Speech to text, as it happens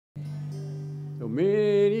So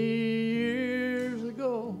many years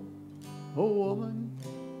ago, a woman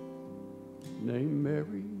named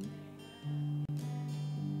Mary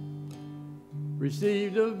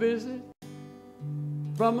received a visit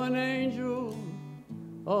from an angel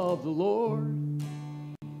of the Lord.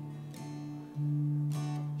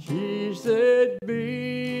 She said,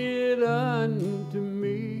 "Be it unto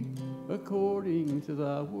me according to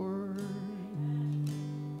thy word."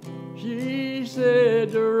 She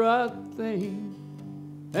said the right thing,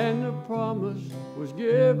 and the promise was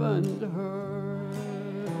given to her.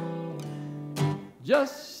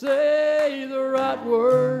 Just say the right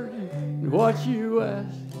word, and what you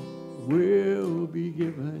ask will be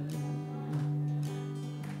given.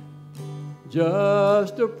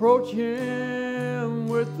 Just approach him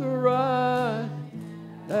with the right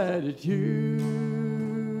attitude.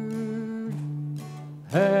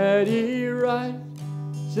 Had he right?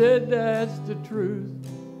 Said that's the truth,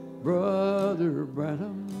 Brother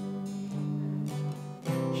Branham.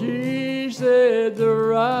 She said the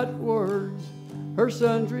right words, her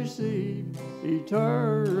sons received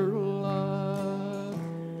eternal life.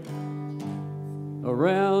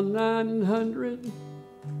 Around 900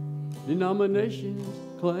 denominations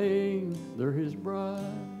claim they're his bride.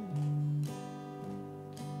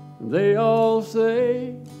 They all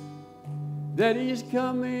say that he's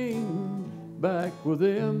coming back with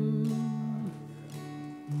them.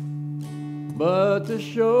 But the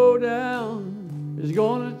showdown is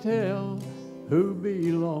gonna tell who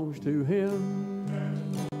belongs to him.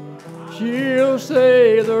 She'll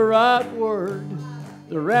say the right word,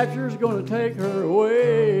 the rapture's gonna take her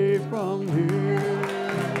away from here.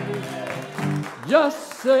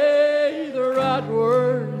 Just say the right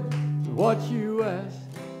word, what you ask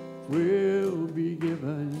will be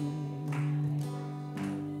given.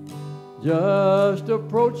 Just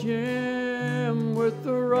approach him with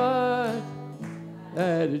the right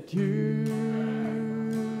attitude.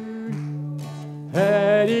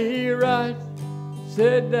 Had he right?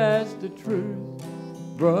 Said that's the truth,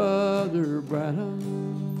 Brother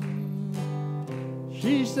Branham.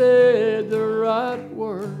 She said the right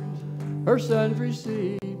words, her sons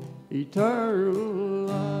received eternal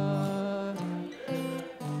life.